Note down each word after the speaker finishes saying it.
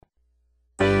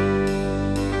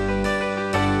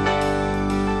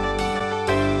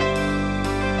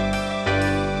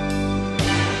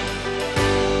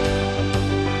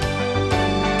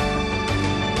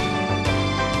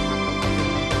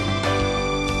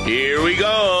Here we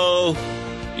go.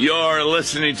 You're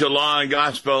listening to Law and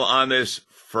Gospel on this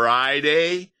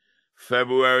Friday,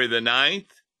 February the 9th,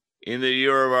 in the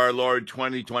year of our Lord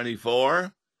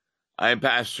 2024. I'm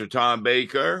Pastor Tom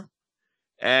Baker,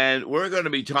 and we're going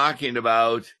to be talking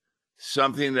about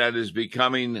something that is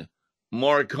becoming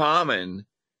more common,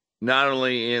 not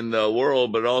only in the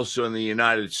world, but also in the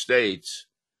United States,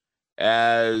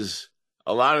 as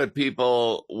a lot of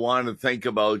people want to think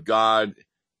about God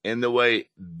in the way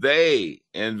they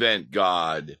invent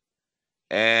God.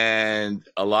 And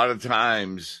a lot of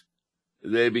times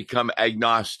they become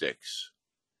agnostics.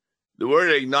 The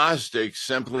word agnostic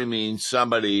simply means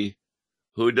somebody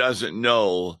who doesn't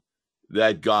know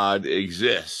that God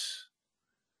exists.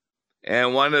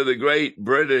 And one of the great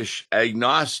British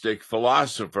agnostic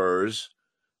philosophers,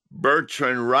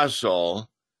 Bertrand Russell,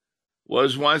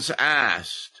 was once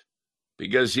asked,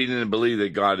 because he didn't believe that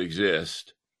God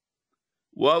exists,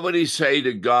 what would he say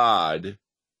to God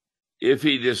if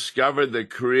he discovered the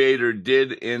Creator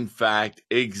did in fact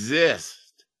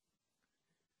exist?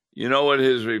 You know what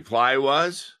his reply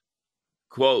was?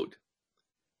 Quote,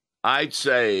 I'd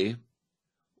say,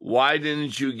 why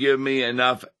didn't you give me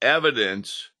enough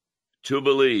evidence to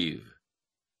believe?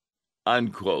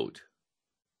 Unquote.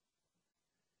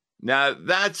 Now,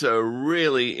 that's a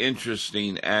really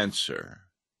interesting answer.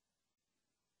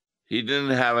 He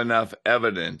didn't have enough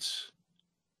evidence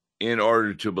in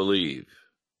order to believe.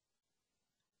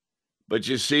 But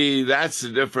you see, that's the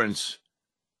difference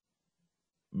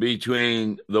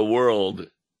between the world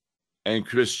and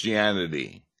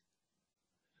Christianity.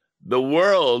 The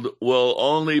world will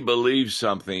only believe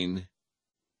something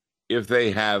if they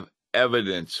have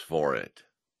evidence for it.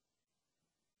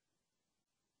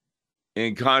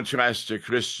 In contrast to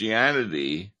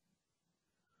Christianity,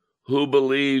 who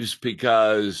believes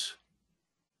because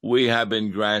we have been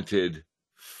granted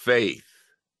faith.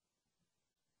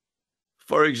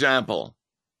 For example,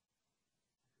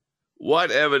 what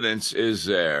evidence is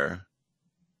there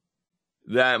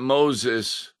that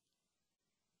Moses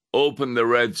opened the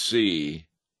Red Sea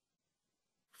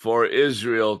for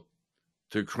Israel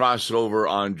to cross over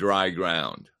on dry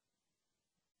ground?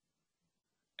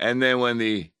 And then when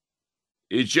the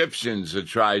Egyptians had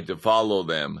tried to follow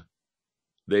them,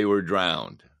 they were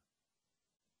drowned.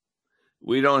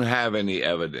 We don't have any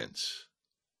evidence.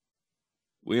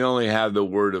 We only have the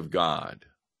Word of God.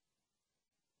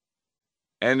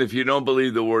 And if you don't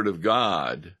believe the Word of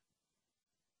God,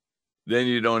 then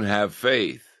you don't have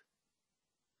faith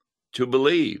to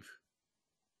believe.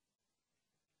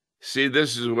 See,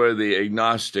 this is where the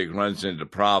agnostic runs into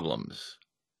problems.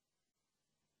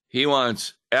 He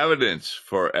wants evidence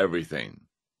for everything.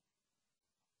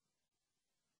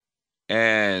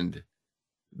 And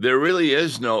there really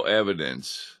is no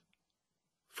evidence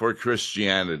for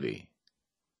Christianity.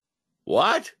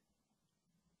 What?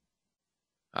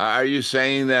 Are you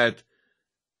saying that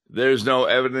there's no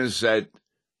evidence that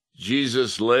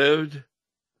Jesus lived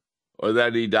or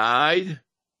that he died?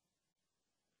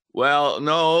 Well,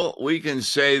 no, we can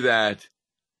say that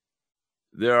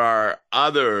there are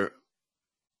other,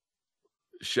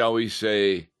 shall we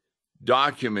say,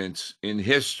 documents in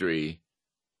history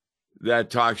that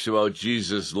talks about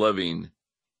Jesus living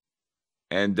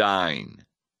and dying.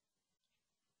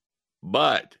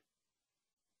 But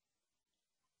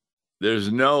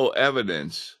there's no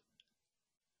evidence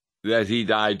that he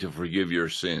died to forgive your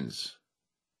sins.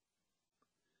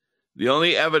 The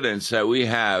only evidence that we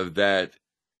have that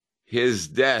his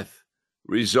death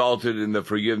resulted in the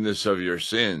forgiveness of your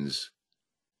sins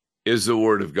is the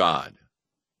Word of God.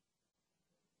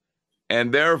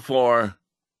 And therefore,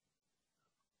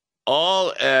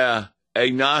 all an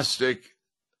agnostic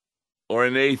or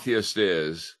an atheist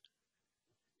is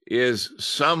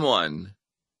someone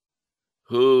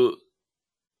who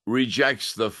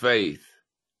rejects the faith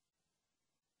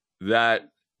that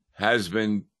has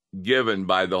been given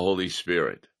by the Holy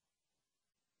Spirit.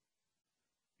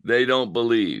 They don't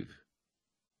believe.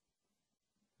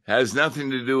 Has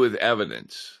nothing to do with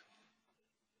evidence.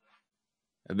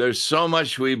 There's so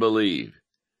much we believe.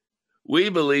 We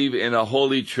believe in a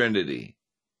Holy Trinity,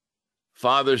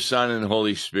 Father, Son, and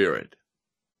Holy Spirit.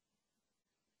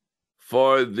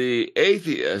 For the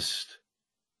atheist,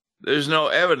 there's no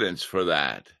evidence for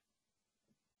that,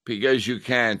 because you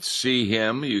can't see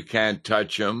him, you can't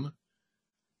touch him,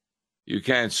 you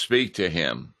can't speak to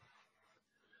him.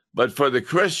 But for the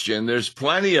Christian, there's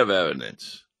plenty of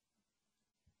evidence,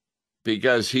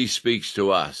 because he speaks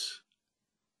to us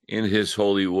in his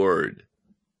holy word.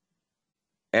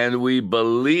 And we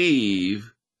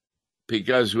believe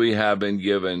because we have been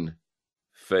given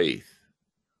faith.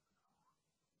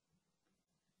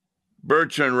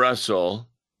 Bertrand Russell,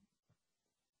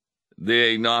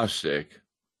 the agnostic,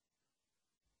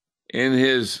 in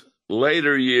his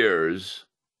later years,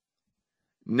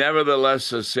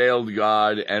 nevertheless assailed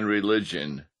God and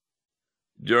religion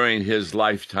during his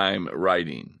lifetime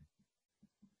writing.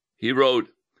 He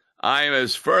wrote, "I am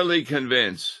as firmly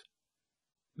convinced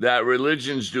that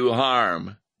religions do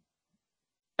harm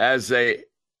as I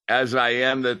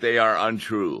am that they are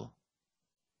untrue."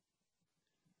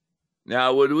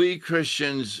 Now, would we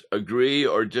Christians agree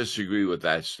or disagree with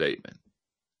that statement?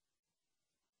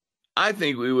 I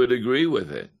think we would agree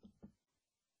with it.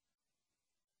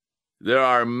 There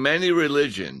are many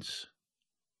religions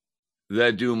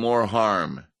that do more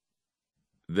harm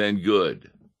than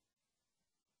good.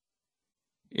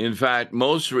 In fact,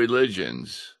 most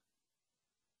religions,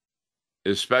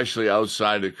 especially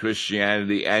outside of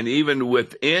Christianity and even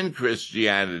within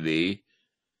Christianity,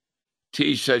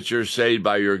 teach that you're saved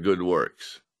by your good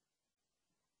works.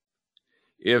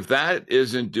 If that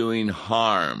isn't doing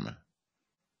harm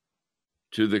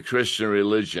to the Christian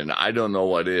religion, I don't know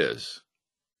what is.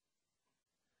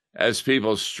 As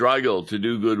people struggle to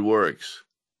do good works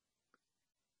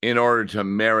in order to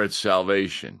merit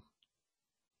salvation,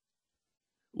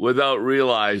 without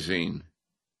realizing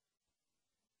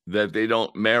that they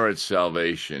don't merit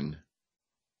salvation,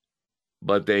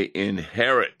 but they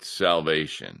inherit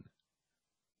salvation.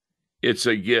 It's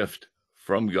a gift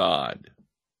from God.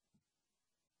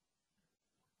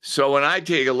 So when I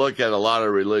take a look at a lot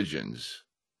of religions,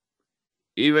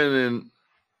 even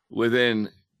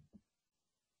within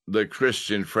the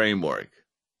Christian framework,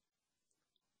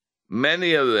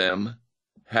 many of them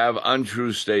have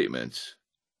untrue statements,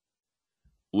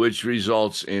 which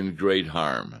results in great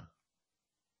harm.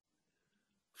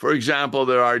 For example,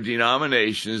 there are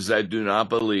denominations that do not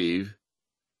believe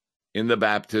in the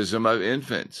baptism of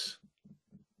infants,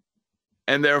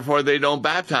 and therefore they don't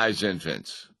baptize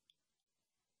infants.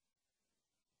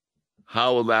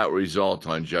 How will that result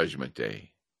on Judgment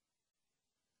Day?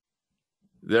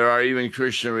 There are even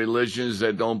Christian religions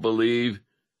that don't believe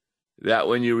that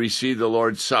when you receive the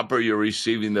Lord's Supper, you're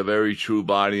receiving the very true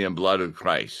body and blood of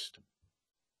Christ.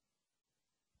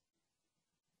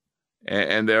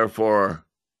 And therefore,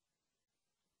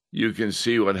 you can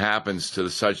see what happens to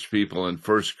such people in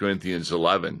 1 Corinthians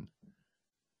 11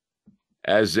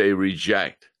 as they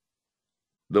reject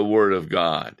the Word of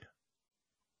God.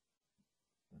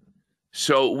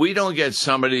 So we don't get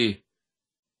somebody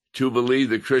to believe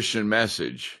the Christian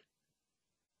message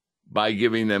by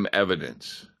giving them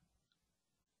evidence.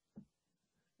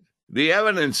 The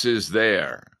evidence is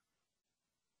there.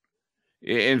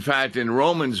 In fact, in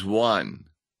Romans 1,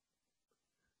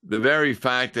 the very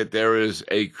fact that there is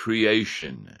a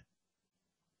creation,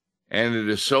 and it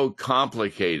is so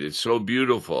complicated, so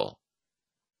beautiful,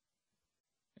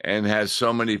 and has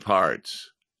so many parts,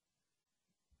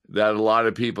 that a lot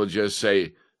of people just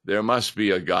say, there must be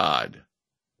a God.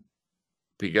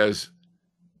 Because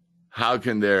how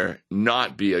can there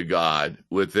not be a God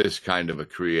with this kind of a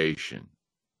creation?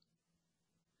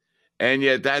 And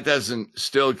yet that doesn't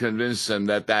still convince them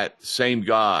that that same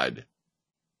God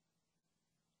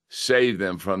saved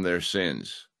them from their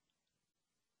sins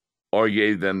or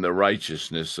gave them the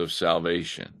righteousness of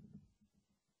salvation.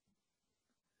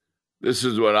 This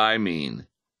is what I mean,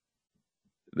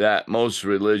 that most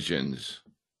religions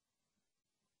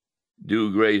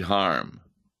do great harm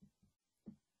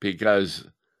because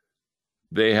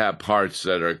they have parts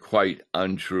that are quite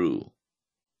untrue.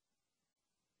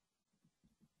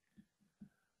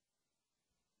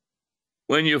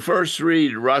 When you first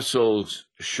read Russell's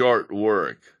short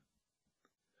work,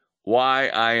 Why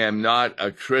I Am Not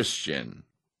a Christian,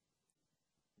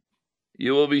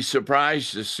 you will be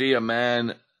surprised to see a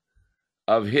man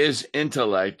of his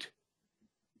intellect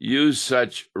use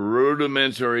such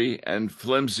rudimentary and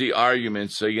flimsy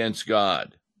arguments against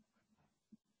God.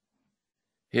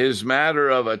 His matter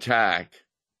of attack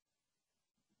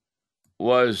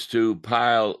was to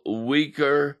pile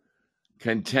weaker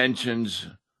contentions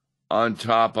on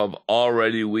top of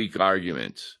already weak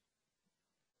arguments.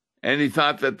 And he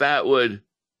thought that that would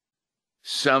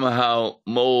somehow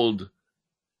mold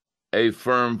a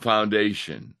firm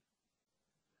foundation,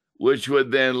 which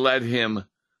would then let him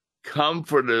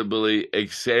comfortably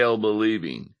exhale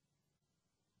believing,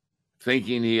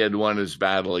 thinking he had won his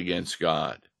battle against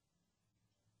God.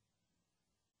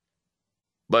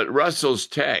 But Russell's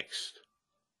text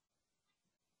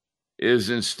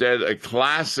is instead a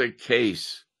classic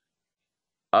case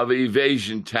of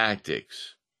evasion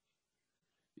tactics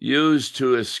used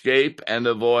to escape and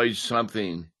avoid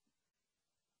something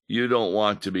you don't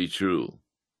want to be true.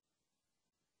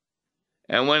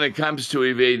 And when it comes to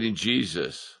evading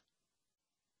Jesus,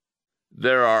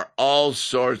 there are all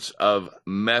sorts of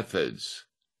methods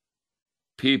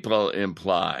people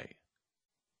imply.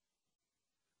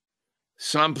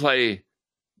 Some play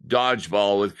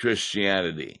dodgeball with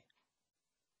Christianity.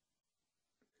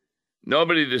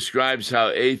 Nobody describes how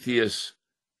atheists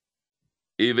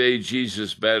evade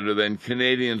Jesus better than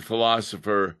Canadian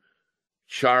philosopher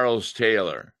Charles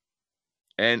Taylor,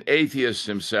 an atheist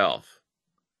himself,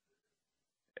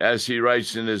 as he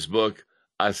writes in his book,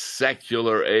 A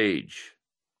Secular Age.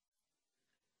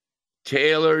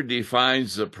 Taylor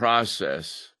defines the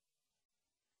process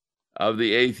of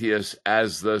the atheist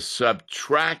as the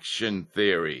subtraction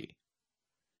theory.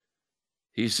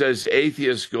 He says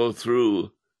atheists go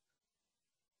through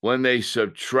when they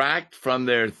subtract from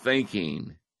their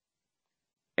thinking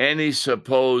any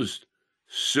supposed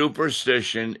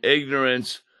superstition,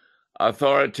 ignorance,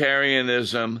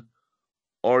 authoritarianism,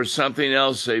 or something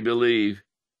else they believe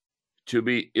to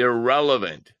be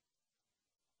irrelevant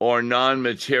or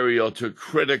non-material to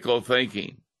critical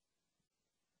thinking.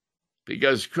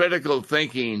 Because critical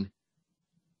thinking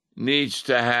needs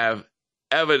to have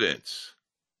evidence.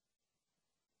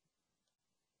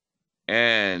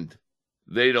 And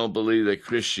they don't believe that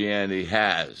Christianity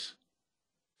has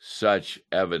such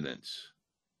evidence,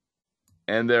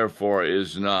 and therefore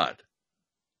is not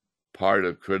part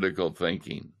of critical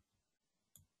thinking.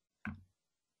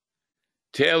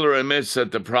 Taylor admits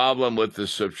that the problem with the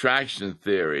subtraction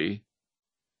theory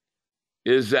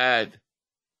is that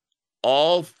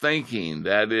all thinking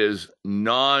that is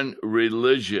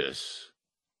non-religious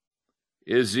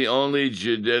is the only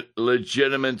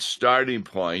legitimate starting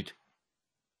point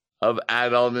of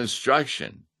adult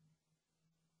instruction.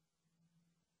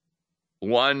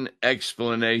 One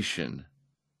explanation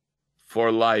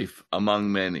for life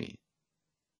among many.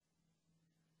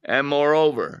 And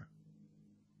moreover,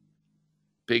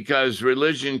 because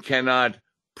religion cannot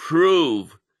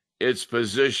prove its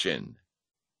position,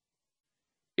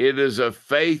 it is a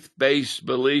faith-based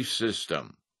belief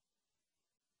system.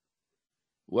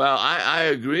 Well, I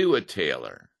agree with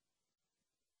Taylor.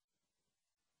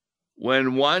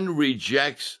 When one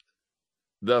rejects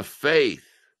the faith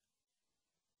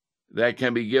that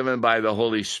can be given by the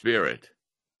Holy Spirit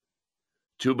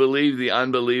to believe the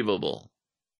unbelievable,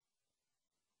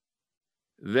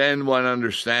 then one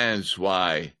understands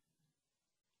why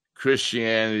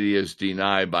Christianity is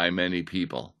denied by many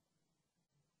people.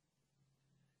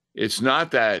 It's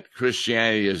not that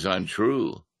Christianity is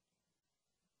untrue,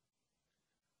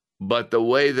 but the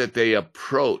way that they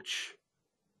approach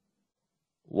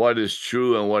what is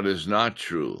true and what is not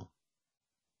true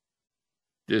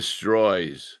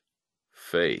destroys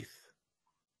faith.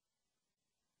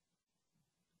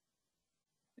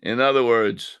 In other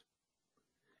words,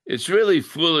 it's really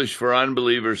foolish for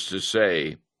unbelievers to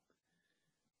say,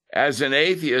 as an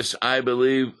atheist, I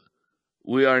believe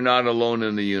we are not alone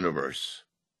in the universe.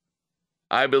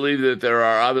 I believe that there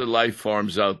are other life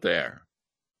forms out there.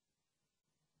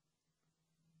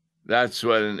 That's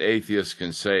what an atheist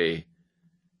can say,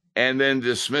 and then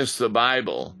dismiss the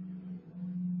Bible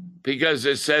because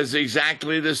it says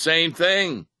exactly the same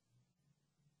thing.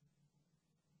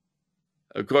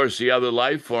 Of course, the other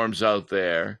life forms out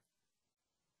there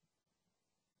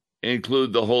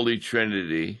include the Holy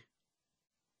Trinity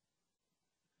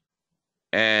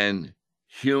and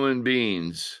human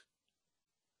beings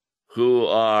who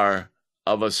are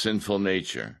of a sinful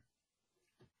nature.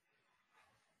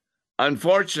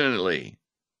 Unfortunately,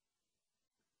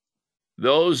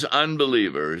 those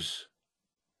unbelievers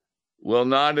will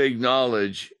not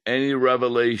acknowledge any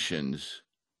revelations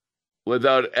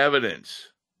without evidence,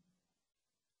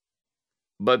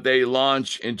 but they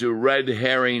launch into red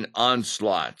herring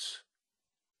onslaughts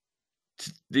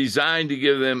designed to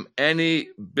give them any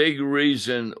big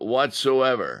reason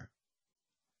whatsoever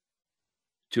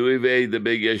to evade the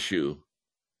big issue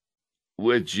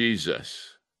with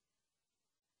Jesus.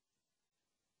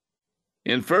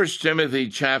 In 1 Timothy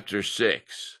chapter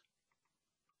 6,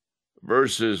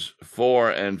 verses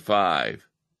 4 and 5,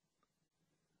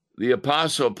 the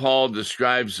Apostle Paul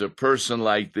describes a person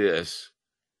like this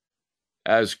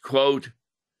as, quote,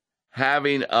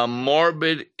 having a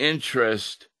morbid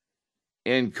interest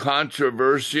in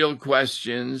controversial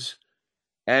questions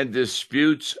and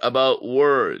disputes about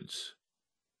words,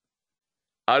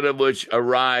 out of which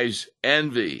arise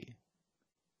envy,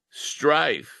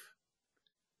 strife,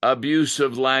 abuse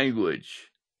of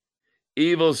language,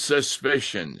 evil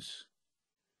suspicions,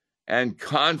 and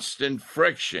constant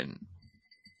friction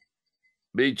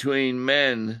between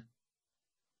men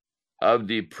of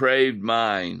depraved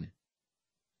mind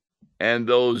and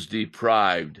those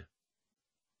deprived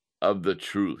of the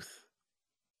truth.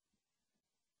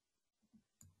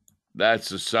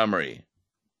 That's a summary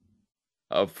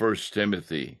of 1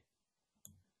 Timothy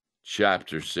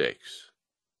chapter 6.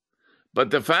 But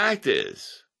the fact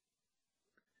is,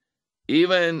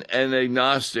 even an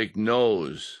agnostic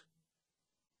knows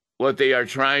what they are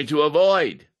trying to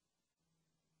avoid.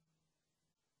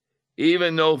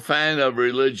 Even no fan of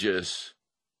religious,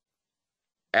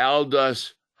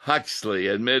 Aldous Huxley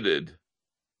admitted,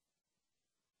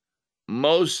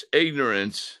 most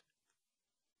ignorance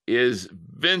is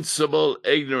vincible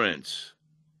ignorance.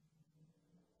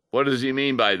 What does he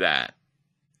mean by that?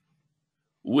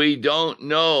 We don't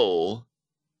know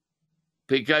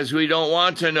because we don't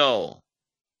want to know.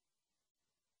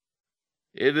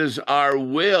 It is our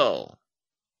will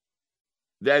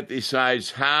that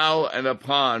decides how and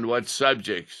upon what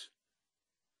subjects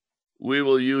we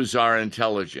will use our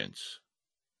intelligence.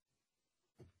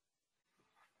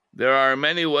 There are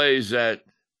many ways that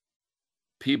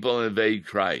people invade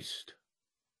Christ.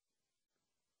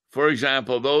 For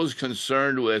example, those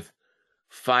concerned with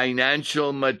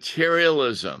financial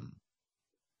materialism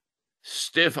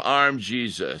stiff-arm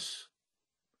Jesus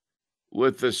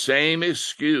with the same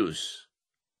excuse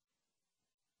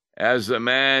as the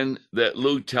man that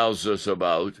Luke tells us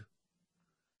about,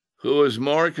 who was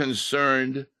more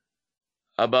concerned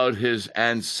about his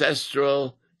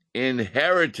ancestral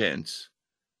inheritance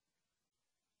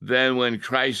than when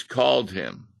Christ called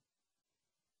him.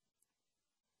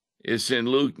 It's in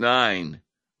Luke 9,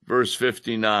 verse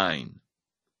 59.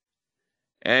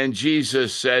 And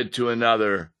Jesus said to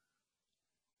another,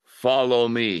 "Follow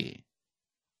me."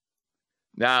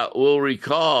 Now, we'll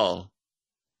recall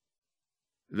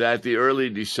that the early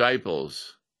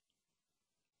disciples,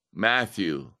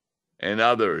 Matthew and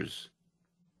others,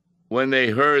 when they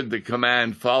heard the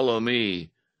command, "Follow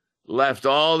me," left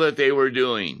all that they were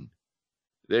doing,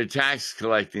 their tax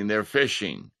collecting, their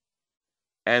fishing,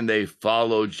 and they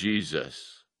followed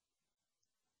Jesus.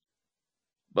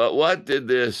 But what did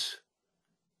this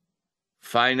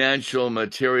financial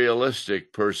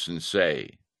materialistic person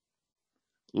say?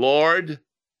 "Lord,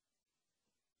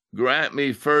 grant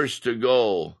me first to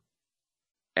go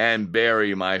and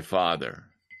bury my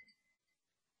father."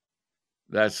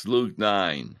 That's Luke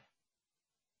 9,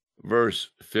 verse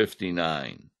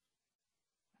 59.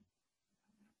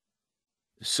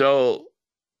 So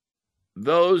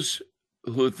those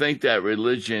who think that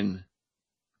religion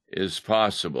is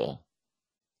possible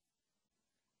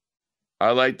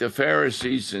are like the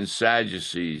Pharisees and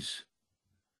Sadducees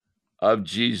of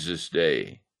Jesus'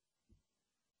 day.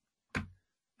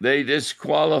 They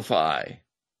disqualify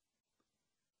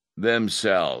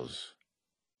themselves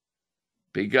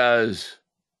because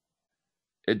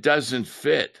it doesn't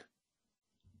fit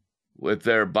with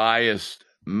their biased,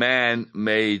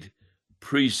 man-made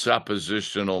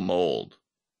presuppositional mold.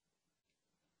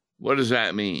 What does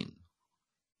that mean?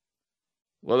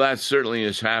 Well, that certainly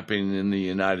is happening in the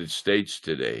United States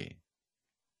today.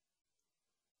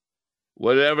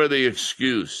 Whatever the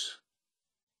excuse,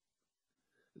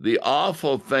 the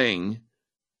awful thing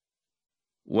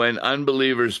when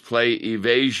unbelievers play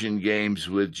evasion games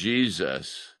with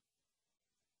Jesus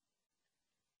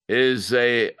is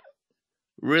they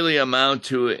really amount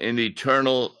to an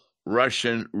eternal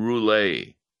Russian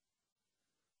roulette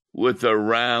with a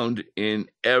round in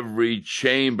every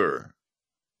chamber.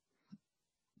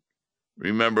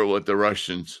 Remember what the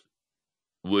Russians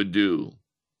would do.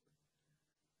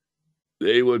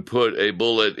 They would put a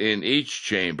bullet in each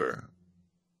chamber,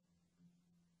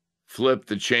 flip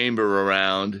the chamber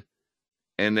around,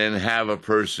 and then have a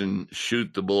person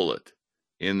shoot the bullet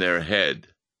in their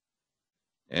head.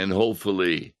 And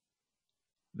hopefully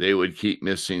they would keep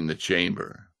missing the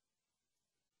chamber.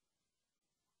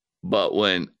 But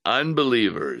when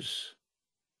unbelievers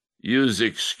use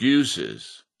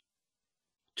excuses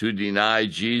to deny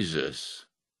Jesus,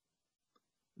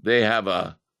 they have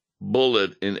a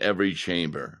bullet in every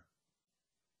chamber.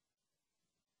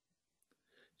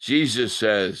 Jesus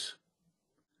says,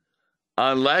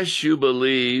 "Unless you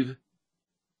believe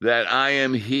that I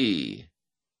am He,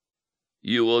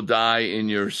 you will die in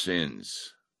your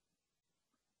sins."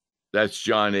 That's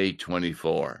John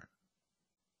 8:24.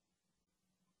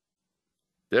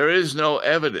 There is no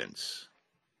evidence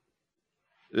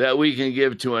that we can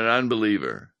give to an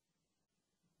unbeliever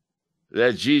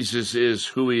that Jesus is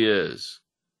who He is,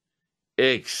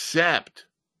 except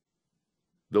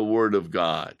the Word of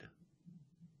God.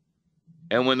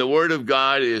 And when the Word of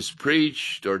God is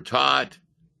preached or taught,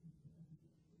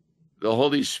 the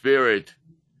Holy Spirit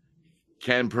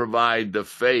can provide the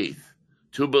faith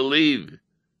to believe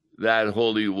that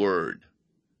holy word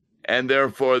and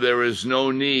therefore there is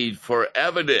no need for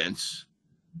evidence,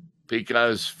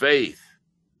 because faith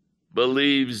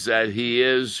believes that he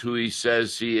is who he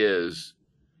says he is,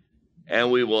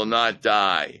 and we will not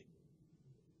die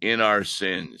in our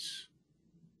sins.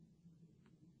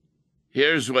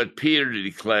 Here's what Peter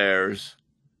declares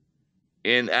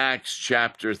in Acts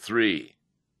chapter 3.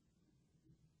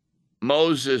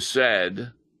 Moses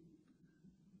said,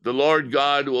 "The Lord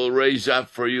God will raise up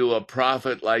for you a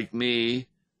prophet like me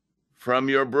from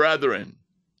your brethren.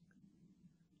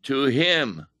 To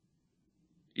him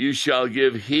you shall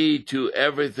give heed to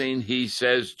everything he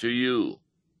says to you.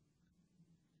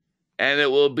 And it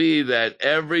will be that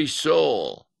every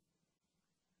soul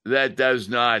that does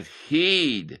not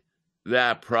heed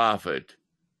that prophet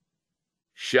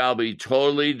shall be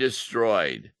totally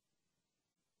destroyed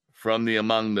from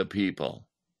among the people."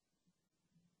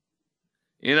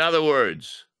 In other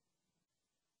words,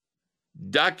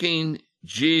 ducking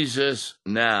Jesus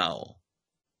now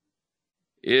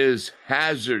is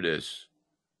hazardous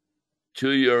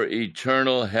to your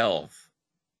eternal health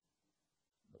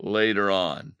later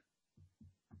on.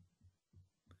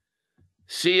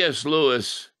 C.S.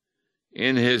 Lewis,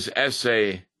 in his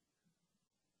essay,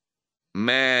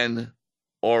 Man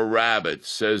or Rabbit,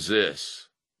 says this: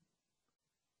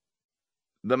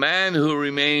 "The man who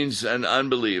remains an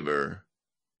unbeliever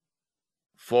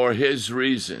for his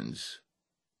reasons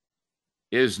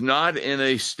is not in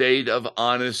a state of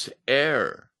honest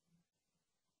error.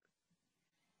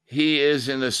 He is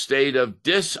in a state of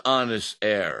dishonest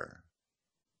error,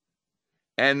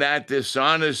 and that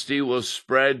dishonesty will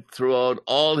spread throughout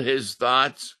all his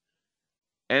thoughts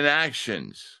and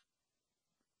actions.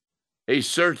 A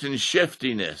certain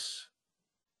shiftiness,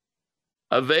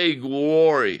 a vague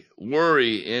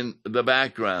worry in the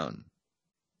background,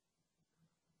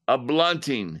 a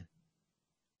blunting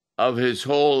of his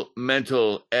whole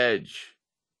mental edge,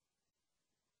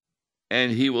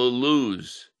 and he will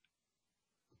lose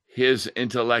his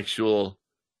intellectual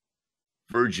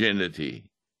virginity.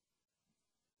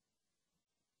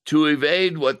 To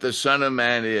evade what the Son of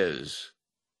Man is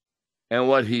and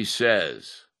what he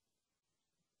says,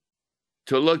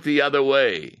 to look the other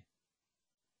way,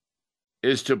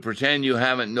 is to pretend you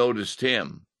haven't noticed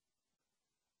him,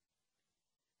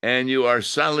 and you are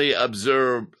suddenly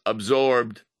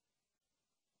absorbed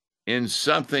in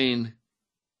something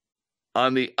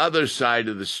on the other side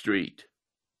of the street.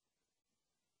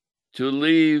 To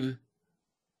leave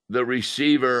the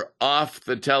receiver off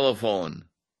the telephone,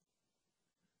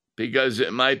 because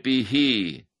it might be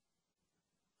he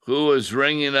who is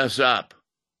ringing us up.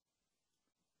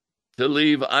 To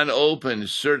leave unopened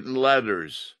certain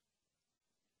letters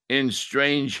in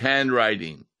strange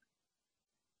handwriting,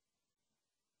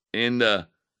 in the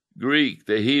Greek,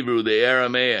 the Hebrew, the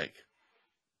Aramaic,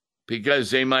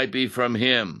 because they might be from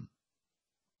him.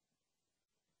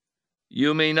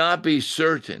 You may not be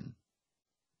certain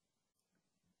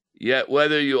yet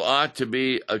whether you ought to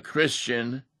be a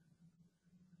Christian,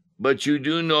 but you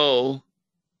do know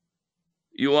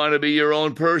you want to be your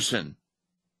own person.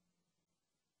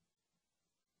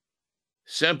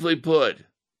 Simply put,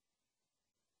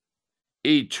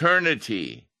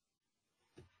 eternity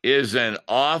is an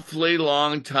awfully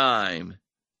long time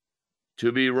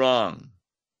to be wrong,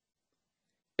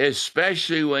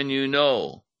 especially when you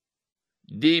know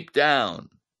deep down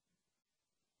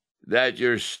that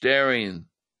you're staring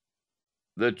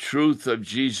the truth of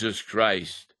Jesus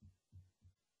Christ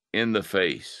in the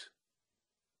face.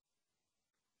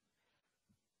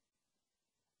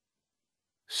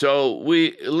 So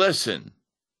we listen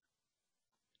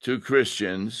to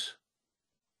Christians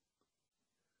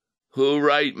who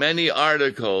write many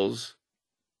articles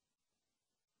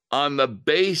on the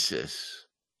basis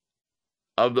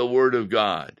of the Word of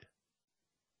God.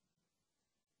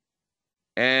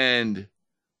 And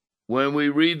when we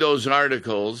read those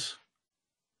articles,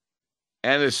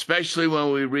 and especially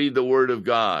when we read the Word of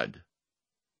God,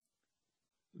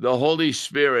 the Holy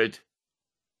Spirit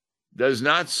does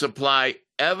not supply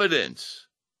evidence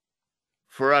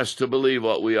for us to believe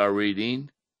what we are reading,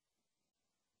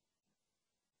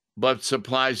 but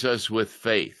supplies us with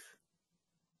faith.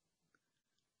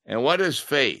 And what is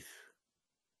faith?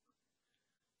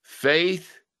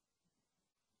 Faith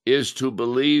is to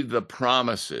believe the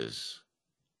promises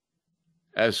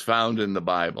as found in the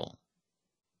Bible.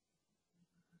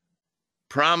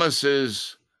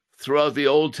 Promises throughout the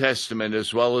Old Testament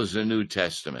as well as the New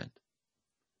Testament.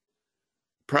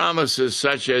 Promises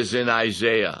such as in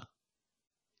Isaiah,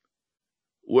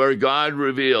 where God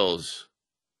reveals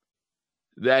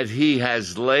that he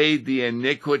has laid the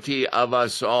iniquity of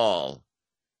us all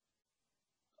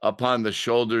upon the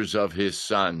shoulders of his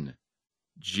Son,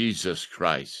 Jesus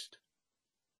Christ.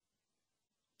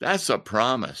 That's a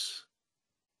promise.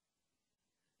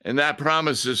 And that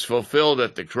promise is fulfilled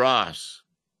at the cross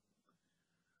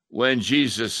when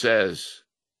Jesus says,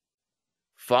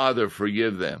 Father,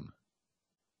 forgive them,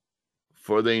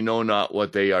 for they know not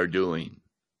what they are doing.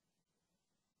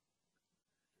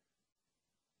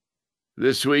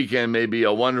 This weekend may be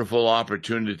a wonderful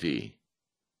opportunity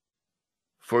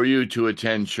for you to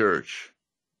attend church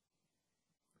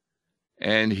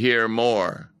and hear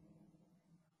more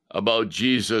about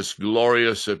Jesus'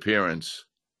 glorious appearance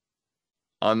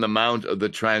on the Mount of the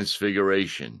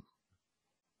Transfiguration.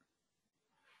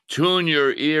 Tune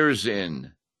your ears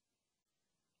in,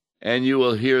 and you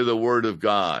will hear the Word of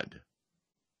God.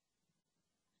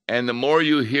 And the more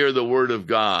you hear the Word of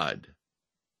God,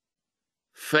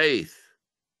 faith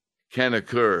can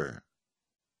occur,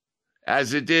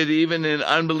 as it did even in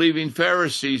unbelieving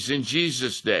Pharisees in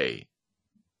Jesus' day.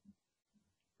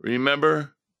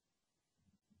 Remember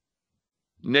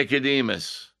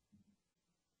Nicodemus,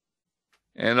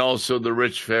 and also the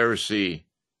rich Pharisee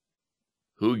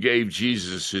who gave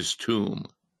Jesus his tomb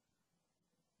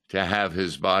to have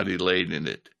his body laid in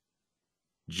it,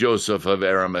 Joseph of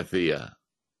Arimathea.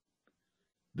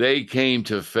 They came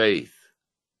to faith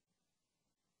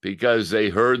because they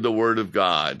heard the word of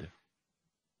God,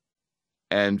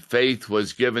 and faith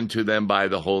was given to them by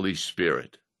the Holy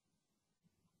Spirit.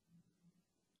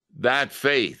 That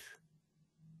faith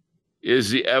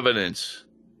is the evidence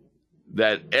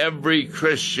that every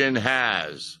Christian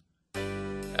has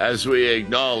as we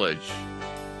acknowledge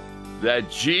that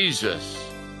Jesus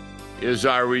is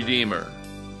our Redeemer.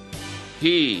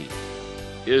 He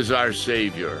is our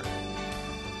Savior.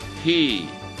 He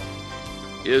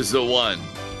is the one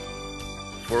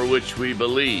for which we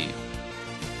believe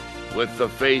with the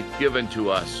faith given to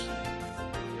us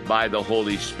by the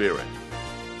Holy Spirit.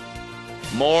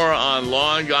 More on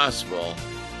Law and Gospel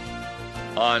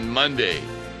on Monday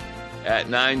at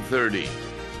 9:30.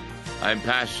 I'm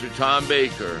Pastor Tom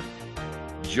Baker.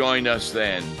 Join us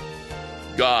then.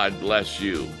 God bless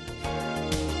you.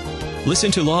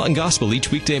 Listen to Law and Gospel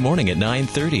each weekday morning at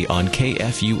 9:30 on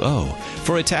KFUO.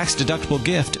 For a tax-deductible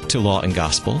gift to Law and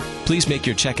Gospel, please make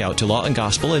your check out to Law and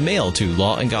Gospel and mail to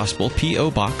Law and Gospel,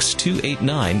 P.O. Box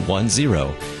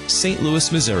 28910, St.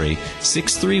 Louis, Missouri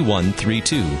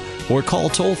 63132, or call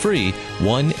toll-free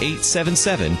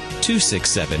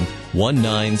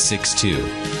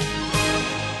 1-877-267-1962.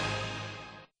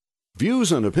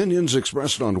 Views and opinions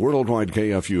expressed on Worldwide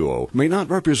KFUO may not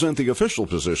represent the official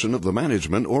position of the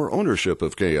management or ownership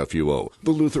of KFUO, the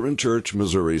Lutheran Church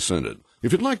Missouri Synod.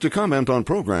 If you'd like to comment on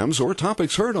programs or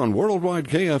topics heard on Worldwide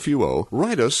KFUO,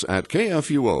 write us at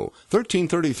KFUO,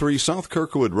 1333 South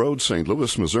Kirkwood Road, St.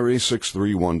 Louis, Missouri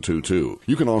 63122.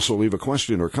 You can also leave a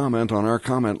question or comment on our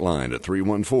comment line at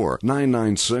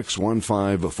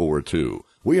 314-996-1542.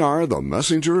 We are the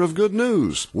messenger of good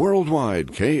news, Worldwide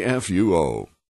KFUO.